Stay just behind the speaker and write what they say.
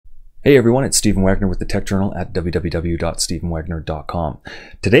Hey everyone, it's Stephen Wagner with the Tech Journal at www.stephenwagner.com.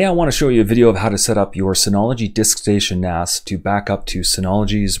 Today I want to show you a video of how to set up your Synology DiskStation NAS to back up to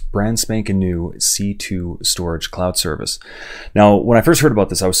Synology's brand spanking new C2 Storage Cloud service. Now, when I first heard about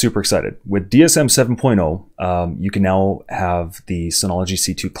this, I was super excited. With DSM 7.0, you can now have the Synology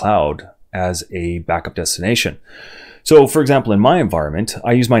C2 Cloud as a backup destination. So, for example, in my environment,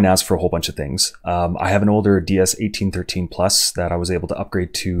 I use my NAS for a whole bunch of things. I have an older DS1813 Plus that I was able to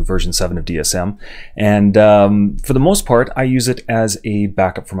upgrade to version 7 of DSM. And for the most part, I use it as a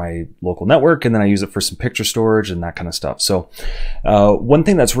backup for my local network, and then I use it for some picture storage and that kind of stuff. So one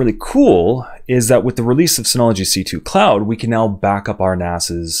thing that's really cool is that with the release of Synology C2 Cloud, we can now back up our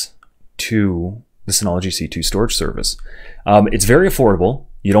NASs to the Synology C2 storage service. It's very affordable.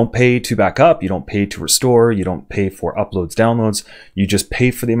 You don't pay to back up, you don't pay to restore, you don't pay for uploads, downloads, you just pay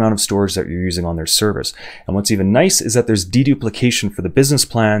for the amount of storage that you're using on their service. And what's even nice is that there's deduplication for the business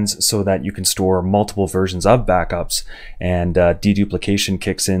plans so that you can store multiple versions of backups, and deduplication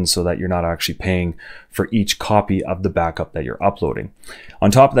kicks in so that you're not actually paying for each copy of the backup that you're uploading.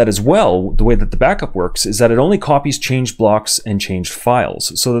 On top of that as well, the way that the backup works is that it only copies changed blocks and changed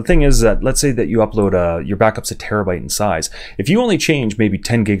files. So the thing is that let's say that you upload your backup's a terabyte in size. If you only change maybe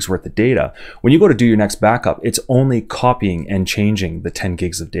 10 gigs worth of data, when you go to do your next backup, it's only copying and changing the 10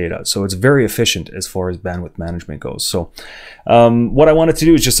 gigs of data. So it's very efficient as far as bandwidth management goes. So what I wanted to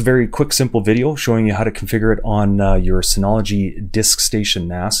do is just a very quick, simple video showing you how to configure it on your Synology DiskStation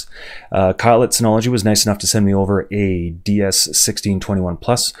NAS. Kyle at Synology was nice enough to send me over a DS1621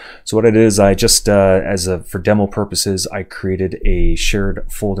 Plus. So what it is, I just, for demo purposes, I created a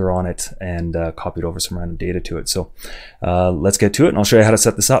shared folder on it and copied over some random data to it. So let's get to it, and I'll show you how to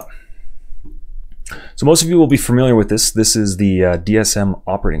set this up. So most of you will be familiar with this. This is the DSM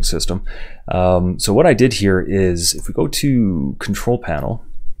operating system. So what I did here is, if we go to Control Panel,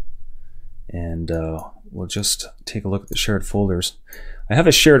 and we'll just take a look at the shared folders. I have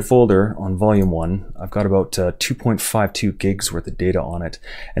a shared folder on volume 1. I've got about 2.52 gigs worth of data on it.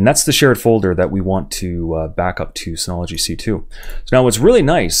 And that's the shared folder that we want to back up to Synology C2. So now what's really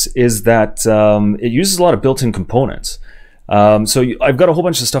nice is that it uses a lot of built-in components. I've got a whole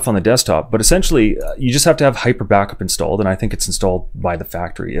bunch of stuff on the desktop, but essentially you just have to have Hyper Backup installed, and I think it's installed by the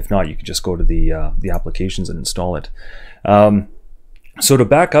factory. If not, you can just go to the applications and install it. So to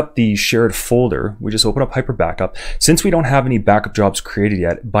back up the shared folder, we just open up Hyper Backup. Since we don't have any backup jobs created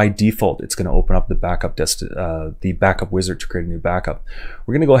yet, by default, it's going to open up the backup wizard to create a new backup.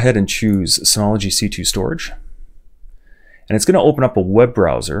 We're going to go ahead and choose Synology C2 Storage, and it's going to open up a web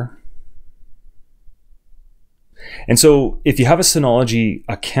browser. And so if you have a Synology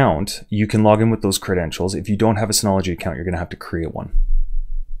account, you can log in with those credentials. If you don't have a Synology account, you're going to have to create one.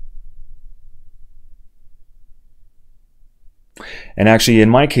 And actually, in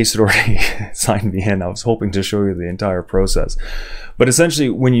my case, it already signed me in. I was hoping to show you the entire process. But essentially,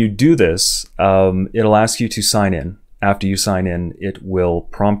 when you do this, it'll ask you to sign in. After you sign in, it will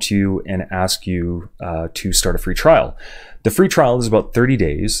prompt you and ask you to start a free trial. The free trial is about 30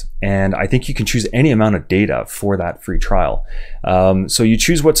 days, and I think you can choose any amount of data for that free trial. So you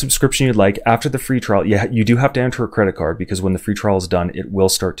choose what subscription you'd like. After the free trial, you do have to enter a credit card, because when the free trial is done, it will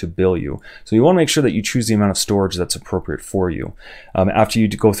start to bill you. So you want to make sure that you choose the amount of storage that's appropriate for you. After you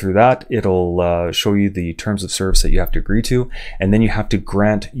go through that, it'll show you the terms of service that you have to agree to, and then you have to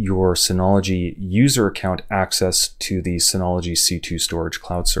grant your Synology user account access to the Synology C2 Storage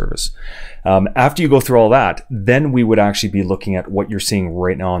Cloud service. After you go through all that, then we would actually be looking at what you're seeing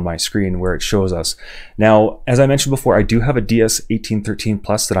right now on my screen, where it shows us. Now, as I mentioned before, I do have a DS1813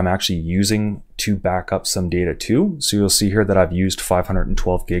 Plus that I'm actually using to back up some data to. So you'll see here that I've used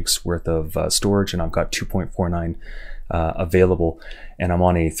 512 gigs worth of storage, and I've got 2.49 available, and I'm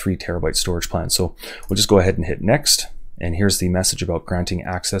on a 3 terabyte storage plan. So we'll just go ahead and hit next, and here's the message about granting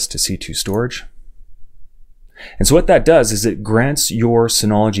access to C2 storage. And so what that does is it grants your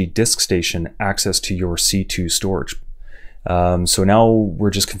Synology DiskStation access to your C2 storage. So now we're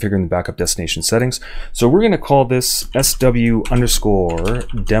just configuring the backup destination settings. So we're going to call this SW_demo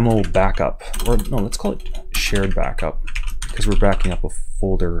backup, or no, let's call it shared backup, because we're backing up a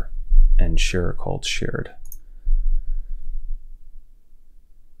folder and share called shared.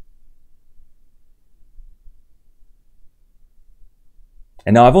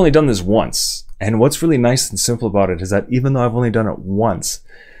 And now I've only done this once. And what's really nice and simple about it is that even though I've only done it once,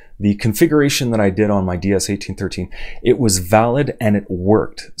 the configuration that I did on my DS1813, it was valid and it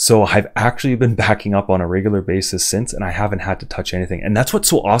worked. So I've actually been backing up on a regular basis since, and I haven't had to touch anything. And that's what's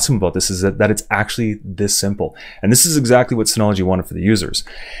so awesome about this, is that it's actually this simple. And this is exactly what Synology wanted for the users.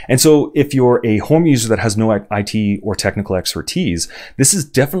 And so if you're a home user that has no IT or technical expertise, this is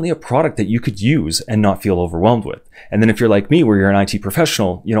definitely a product that you could use and not feel overwhelmed with. And then if you're like me, where you're an IT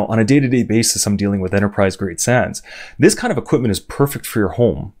professional, you know, on a day-to-day basis, I'm dealing with enterprise grade SANs. This kind of equipment is perfect for your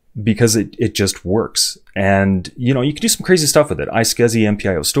home, because it just works. And you know, you can do some crazy stuff with it. iSCSI,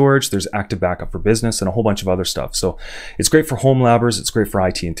 MPIO storage, there's active backup for business, and a whole bunch of other stuff. So it's great for home labbers, it's great for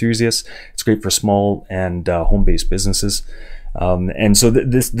IT enthusiasts, it's great for small and home-based businesses. And so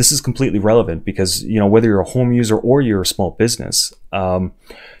this is completely relevant, because you know, whether you're a home user or you're a small business,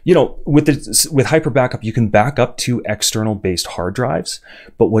 you know, with hyper backup, you can back up to external based hard drives.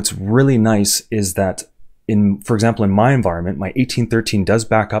 But what's really nice is that, for example, in my environment, my 1813 does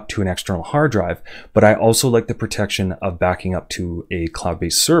back up to an external hard drive, but I also like the protection of backing up to a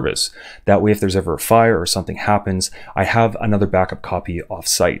cloud-based service. That way, if there's ever a fire or something happens, I have another backup copy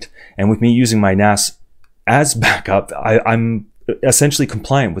off-site. And with me using my NAS as backup, I'm essentially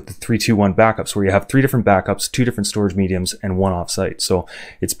compliant with the 3-2-1 backups, where you have 3 different backups, 2 different storage mediums, and 1 off-site. So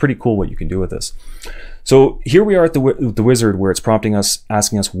it's pretty cool what you can do with this. So here we are at the wizard, where it's prompting us,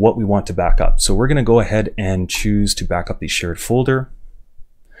 asking us what we want to back up. So we're going to go ahead and choose to back up the shared folder.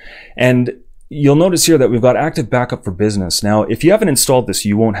 And you'll notice here that we've got active backup for business. Now, if you haven't installed this,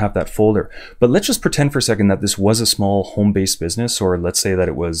 you won't have that folder. But let's just pretend for a second that this was a small home-based business, or let's say that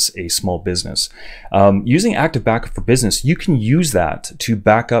it was a small business. Using active backup for business, you can use that to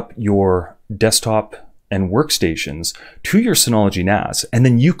back up your desktop and workstations to your Synology NAS, and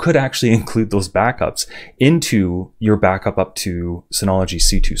then you could actually include those backups into your backup up to Synology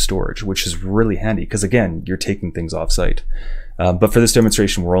C2 storage, which is really handy, because again, you're taking things off-site. But for this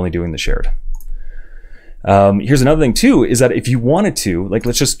demonstration, we're only doing the shared. Here's another thing too, is that if you wanted to, like,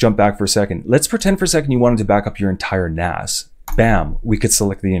 let's just jump back for a second. Let's pretend for a second you wanted to back up your entire NAS. Bam, we could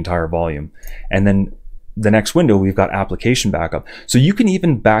select the entire volume. And then the next window, we've got application backup. So you can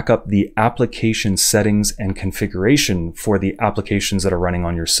even back up the application settings and configuration for the applications that are running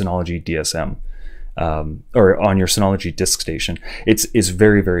on your Synology DSM, or on your Synology DiskStation. It's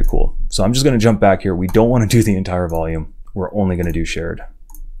very, very cool. So I'm just going to jump back here. We don't want to do the entire volume. We're only going to do shared.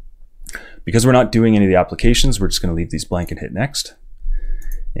 Because we're not doing any of the applications, we're just going to leave these blank and hit next.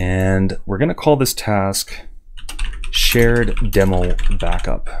 And we're going to call this task shared demo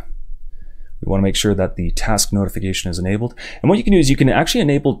backup. We want to make sure that the task notification is enabled. And what you can do is you can actually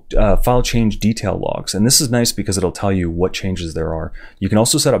enable file change detail logs. And this is nice because it'll tell you what changes there are. You can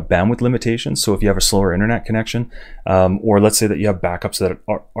also set up bandwidth limitations. So if you have a slower internet connection, or let's say that you have backups that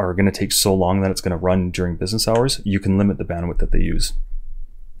are going to take so long that it's going to run during business hours, you can limit the bandwidth that they use.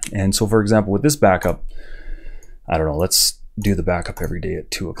 And so, for example, with this backup, I don't know, let's do the backup every day at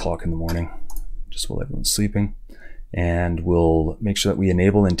 2 o'clock in the morning, just while everyone's sleeping. And we'll make sure that we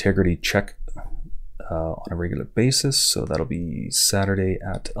enable integrity check on a regular basis. So that'll be Saturday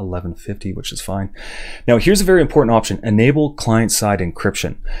at 11:50, which is fine. Now, here's a very important option: enable client-side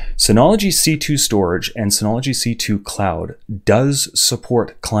encryption. Synology C2 Storage and Synology C2 Cloud does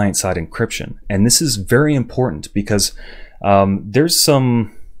support client-side encryption. And this is very important because there's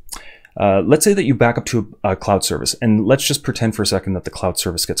some, let's say that you back up to a cloud service, and let's just pretend for a second that the cloud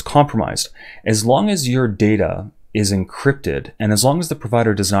service gets compromised. As long as your data is encrypted, and as long as the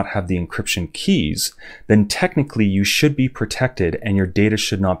provider does not have the encryption keys, then technically you should be protected and your data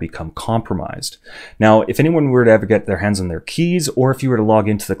should not become compromised. Now, if anyone were to ever get their hands on their keys, or if you were to log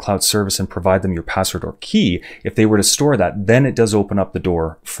into the cloud service and provide them your password or key, if they were to store that, then it does open up the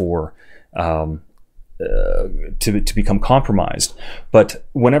door for to become compromised. But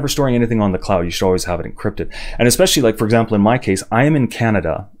whenever storing anything on the cloud, you should always have it encrypted. And especially, like, for example, in my case, I am in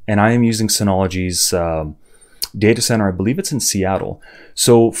Canada and I am using Synology's data center. I believe it's in Seattle.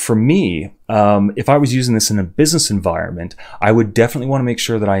 So for me, if I was using this in a business environment, I would definitely want to make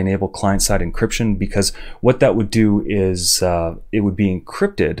sure that I enable client-side encryption, because what that would do is it would be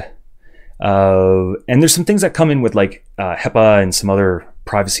encrypted. And there's some things that come in with, like, HEPA and some other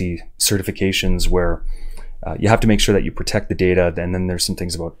privacy certifications where you have to make sure that you protect the data. And then there's some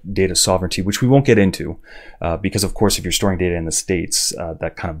things about data sovereignty, which we won't get into, because of course, if you're storing data in the States,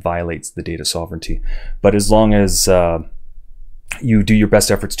 that kind of violates the data sovereignty. But as long as you do your best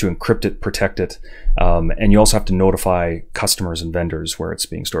efforts to encrypt it, protect it, and you also have to notify customers and vendors where it's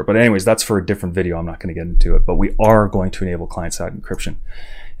being stored. But anyways, that's for a different video. I'm not going to get into it, but we are going to enable client-side encryption.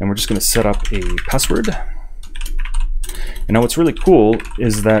 And we're just going to set up a password. And now what's really cool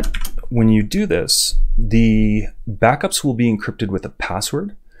is that when you do this, the backups will be encrypted with a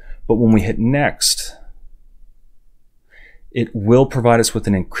password, But when we hit next, it will provide us with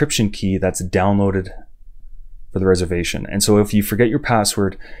an encryption key that's downloaded for the reservation. And so if you forget your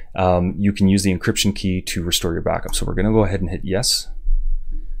password, you can use the encryption key to restore your backup. So we're going to go ahead and hit yes.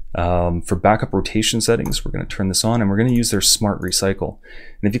 For backup rotation settings, we're going to turn this on, and we're going to use their Smart Recycle.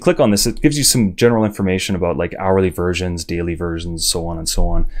 And if you click on this, it gives you some general information about like hourly versions, daily versions, so on and so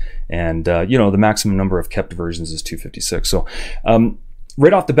on. And you know, the maximum number of kept versions is 256. So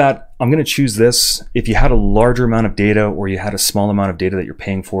right off the bat, I'm going to choose this. If you had a larger amount of data, or you had a small amount of data that you're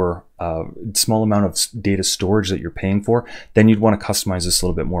paying for, small amount of data storage that you're paying for, then you'd want to customize this a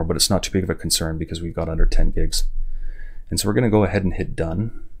little bit more, but it's not too big of a concern because we've got under 10 gigs. And so we're going to go ahead and hit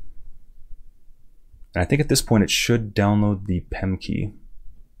done. And I think at this point it should download the PEM key.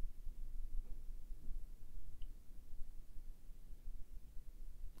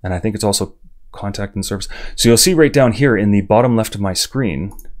 And I think it's also contact and service. So you'll see right down here in the bottom left of my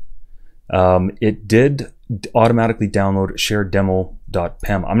screen, it did automatically download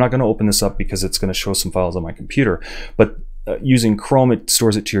sharedemo.pem. I'm not going to open this up because it's going to show some files on my computer, but using Chrome, it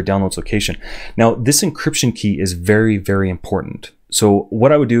stores it to your downloads location. Now, this encryption key is very, very important. So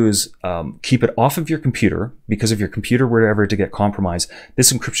what I would do is keep it off of your computer, because if your computer were ever to get compromised,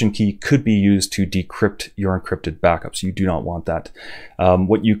 this encryption key could be used to decrypt your encrypted backups. You do not want that.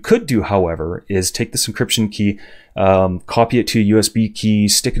 What you could do, however, is take this encryption key, copy it to a USB key,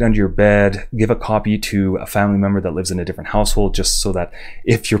 stick it under your bed, give a copy to a family member that lives in a different household, just so that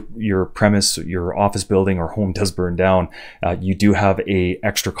if your premise, your office building or home does burn down, you do have an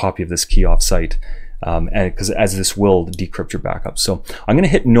extra copy of this key off site. Because as this will decrypt your backup. So I'm going to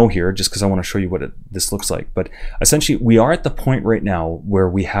hit no here just because I want to show you what this looks like. But essentially, we are at the point right now where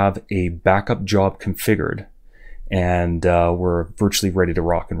we have a backup job configured, and we're virtually ready to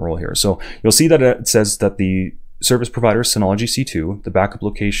rock and roll here. So you'll see that it says that the service provider, Synology C2, the backup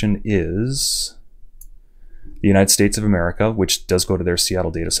location is the United States of America, which does go to their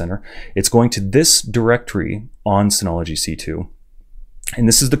Seattle data center. It's going to this directory on Synology C2. And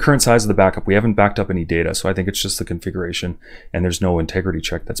this is the current size of the backup. We haven't backed up any data, so I think it's just the configuration, and there's no integrity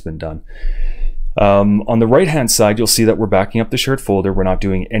check that's been done. On the right-hand side, you'll see that we're backing up the shared folder. We're not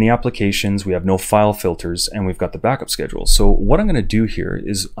doing any applications. We have no file filters, and we've got the backup schedule. So what I'm going to do here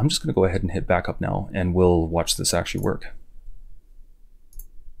is I'm just going to go ahead and hit backup now, and we'll watch this actually work.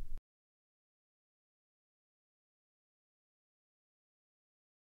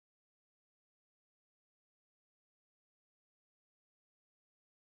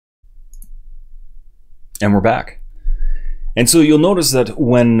 And we're back. And so you'll notice that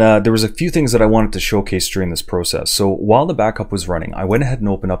when there was a few things that I wanted to showcase during this process. So while the backup was running, I went ahead and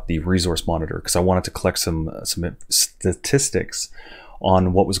opened up the resource monitor because I wanted to collect some statistics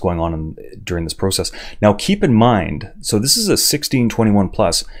on what was going on during this process. Now keep in mind, so this is a 1621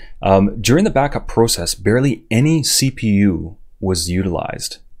 plus. During the backup process, barely any CPU was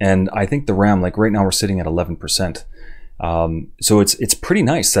utilized. And I think the RAM, like right now we're sitting at 11%. So it's pretty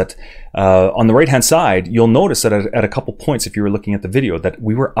nice that on the right hand side, you'll notice that at a couple points, if you were looking at the video, that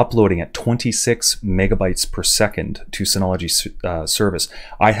we were uploading at 26 megabytes per second to Synology service.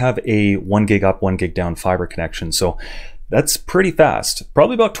 I have a 1 gig up, 1 gig down fiber connection. So that's pretty fast,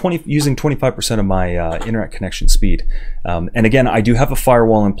 probably about using 25% of my internet connection speed. And again, I do have a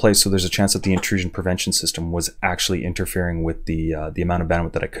firewall in place, so there's a chance that the intrusion prevention system was actually interfering with the amount of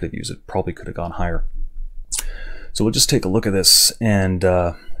bandwidth that I could have used. It probably could have gone higher. So we'll just take a look at this, and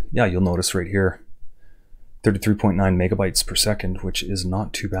yeah, you'll notice right here, 33.9 megabytes per second, which is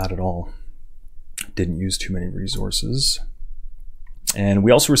not too bad at all. Didn't use too many resources. And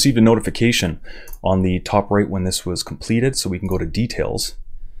we also received a notification on the top right when this was completed, so we can go to details.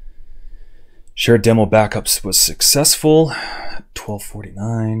 Shared demo backups was successful,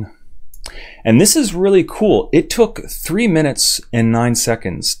 12:49. And this is really cool. It took 3 minutes and 9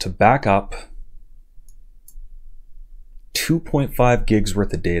 seconds to back up 2.5 gigs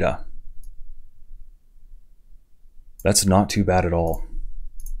worth of data. That's not too bad at all.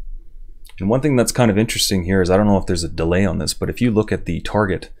 And one thing that's kind of interesting here is, I don't know if there's a delay on this, but if you look at the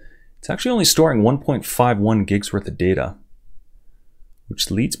target, it's actually only storing 1.51 gigs worth of data,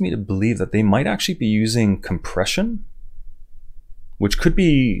 which leads me to believe that they might actually be using compression, which could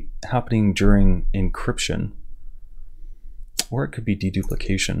be happening during encryption, or it could be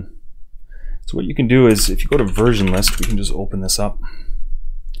deduplication. So what you can do is, if you go to version list, we can just open this up.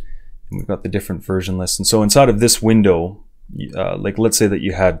 And we've got the different version lists. And so inside of this window, like let's say that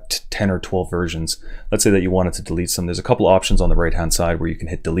you had 10 or 12 versions. Let's say that you wanted to delete some. There's a couple options on the right-hand side where you can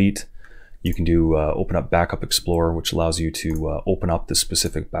hit delete. You can do open up Backup Explorer, which allows you to open up the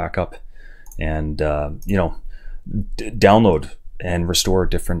specific backup and you know, download and restore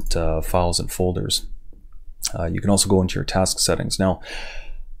different files and folders. You can also go into your task settings. Now,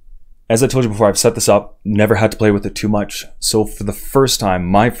 as I told you before, I've set this up, never had to play with it too much. So for the first time,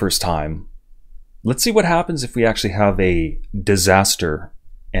 my first time, let's see what happens if we actually have a disaster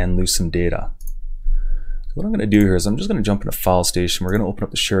and lose some data. So what I'm going to do here is I'm just going to jump into File Station. We're going to open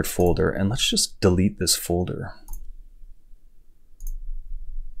up the shared folder, and let's just delete this folder.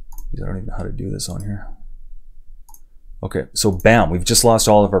 I don't even know how to do this on here. Okay, so bam, we've just lost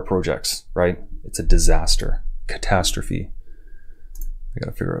all of our projects, right? It's a disaster, catastrophe. I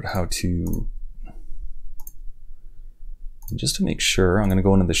gotta figure out how to, just to make sure, I'm gonna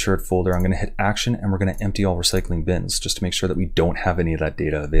go into the shared folder, I'm gonna hit Action, and we're gonna empty all recycling bins, just to make sure that we don't have any of that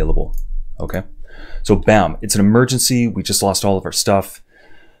data available, okay? So bam, it's an emergency, we just lost all of our stuff,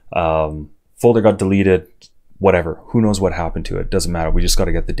 folder got deleted, whatever, who knows what happened to it, doesn't matter, we just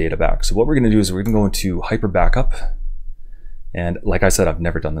gotta get the data back. So what we're gonna do is we're gonna go into Hyper Backup, and like I said, I've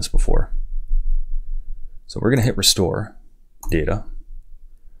never done this before. So we're gonna hit Restore Data.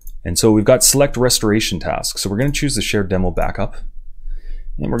 And so we've got Select Restoration Task. So we're gonna choose the Shared Demo Backup.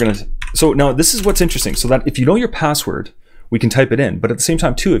 And we're gonna, so now this is what's interesting. So that if you know your password, we can type it in. But at the same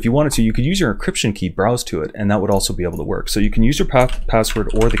time too, if you wanted to, you could use your encryption key, browse to it, and that would also be able to work. So you can use your password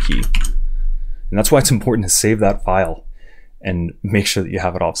or the key. And that's why it's important to save that file and make sure that you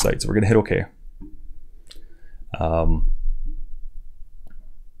have it offsite. So we're gonna hit OK.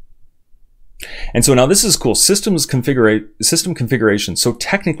 And so now this is cool, system configuration. So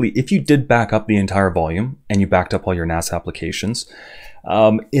technically, if you did back up the entire volume and you backed up all your NAS applications,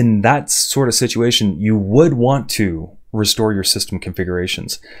 in that sort of situation, you would want to restore your system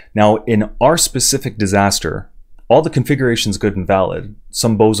configurations. Now, in our specific disaster, all the configuration's good and valid.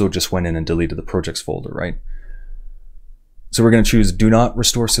 Some bozo just went in and deleted the projects folder, right? So we're gonna choose Do Not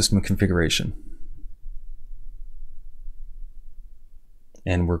Restore System Configuration.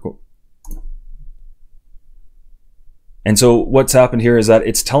 And And so what's happened here is that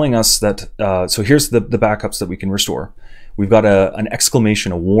it's telling us that, so here's the backups that we can restore. We've got an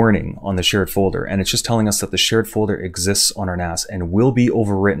exclamation, a warning on the shared folder, and it's just telling us that the shared folder exists on our NAS and will be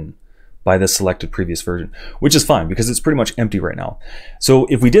overwritten by the selected previous version, which is fine because it's pretty much empty right now. So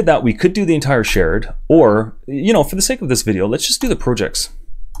if we did that, we could do the entire shared, or, you know, for the sake of this video, let's just do the projects.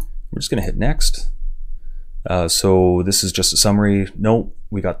 We're just gonna hit Next. So this is just a summary. No,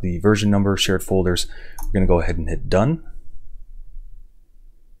 we got the version number, shared folders. We're gonna go ahead and hit Done.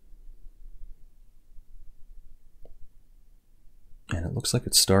 And it looks like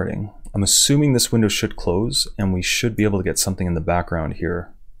it's starting. I'm assuming this window should close and we should be able to get something in the background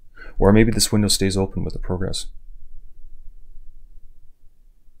here. Or maybe this window stays open with the progress.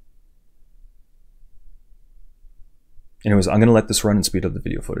 Anyways, I'm gonna let this run and speed up the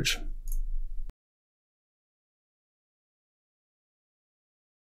video footage.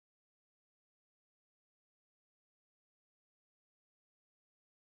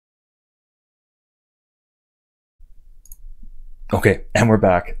 Okay, and we're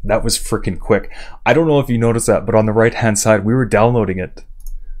back. That was freaking quick. I don't know if you noticed that, but on the right-hand side, we were downloading it.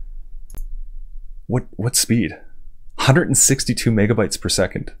 What speed? 162 megabytes per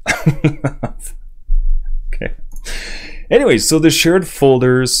second. Okay. Anyways, so the shared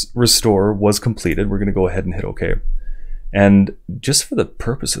folders restore was completed. We're gonna go ahead and hit OK. And just for the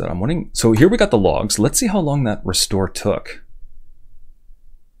purpose of that, I'm wondering, so here we got the logs. Let's see how long that restore took.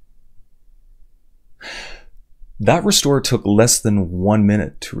 That restore took less than 1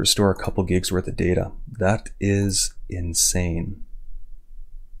 minute to restore a couple gigs worth of data. That is insane.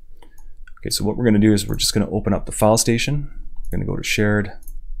 Okay, so what we're gonna do is we're just gonna open up the file station. We're gonna go to shared.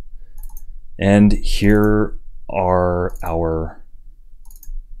 And here are our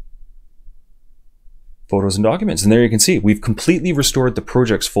photos and documents. And there you can see, we've completely restored the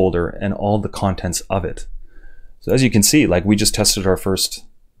projects folder and all the contents of it. So as you can see, like we just tested our first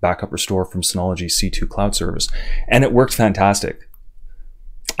backup restore from Synology C2 Cloud service, and it worked fantastic.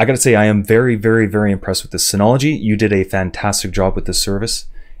 I gotta say, I am very, very, very impressed with this. Synology, you did a fantastic job with this service.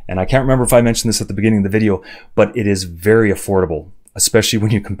 And I can't remember if I mentioned this at the beginning of the video, but it is very affordable, especially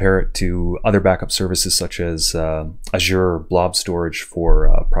when you compare it to other backup services such as Azure Blob Storage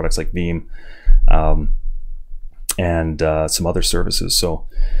for products like Veeam and some other services. So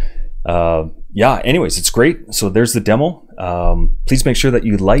yeah, anyways, it's great. So there's the demo. Please make sure that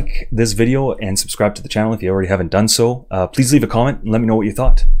you like this video and subscribe to the channel if you already haven't done so. Please leave a comment and let me know what you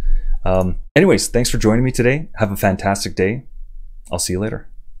thought. Anyways, thanks for joining me today. Have a fantastic day. I'll see you later.